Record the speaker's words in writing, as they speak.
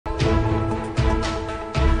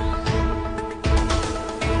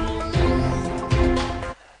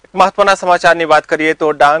महत्वना समाचारनी बात करिए तो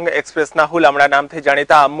डांग एक्सप्रेसना हुलामणा नामथी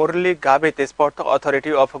जाणीता मुरली गावित स्पोर्ट्स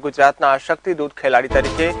ऑथोरिटी ऑफ गुजरातना शक्ति दूत खेलाड़ी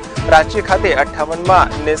तरीके रांची खाते 58मा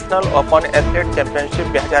national open athlete championship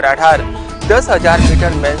 2018 10,000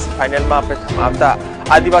 metre mains final में प्रथम आवता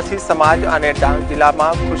आदिवासी समाज और डांग जिला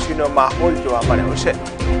में खुशीनो माहौल जोवा मळ्यो छे।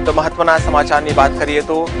 तो महत्वना समाचारनी बात करिए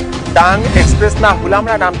तो डांग एक्सप्रेसना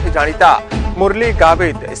हुलामणा नामथी जाणीता मुरली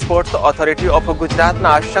गावित स्पोर्ट्स ऑथोरिटी ऑफ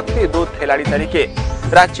गुजरातना शक्ति दूत खेलाड़ी तरीके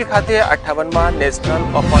रांची खाते 58मा national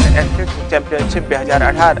open athlete championship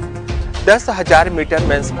 2018 10,000 metre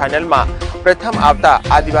mains final में प्रथम आवता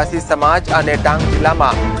आदिवासी समाज और डांग जिला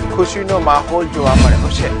में खुशीनो माहौल जोवा मळ्यो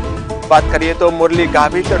छे। बात करिए तो मुरली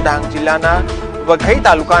गावित डांग जिल्लाना वघई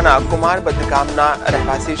तालुकाना कुमारबंध गामना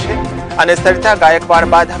રહેવાસી છે અને સરિતા ગાયકવાડ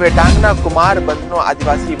બાદ હવે ડાંગના કુમારબંધનો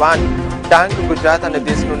આદિવાસી વાન ડાંગ ગુજરાત અને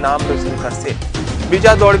દેશનું નામ રોશન કરશે।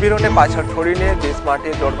 બીજા દોડવીરોને પાછળ છોડીને દેશ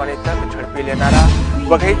માટે દોડવાની તક ઝડપી લેનારા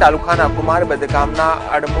વઘઈ તાલુકાના કુમારબંધ ગામના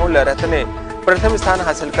અડમોલ રત્ને પ્રથમ સ્થાન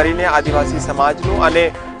હાંસલ કરીને આદિવાસી સમાજનું અને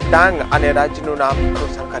ડાંગ અને રાજ્યનું નામ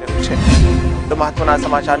રોશન કર્યું છે। તો મહત્વના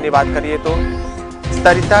સમાચારની વાત કરીએ તો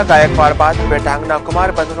सरिता गायकवाड़ बाद હવે ડાંગના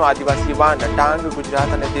કુમારબંધનો આદિવાસી વાન ડાંગ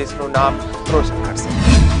ગુજરાત અને દેશનું નામ રોશન કરશે।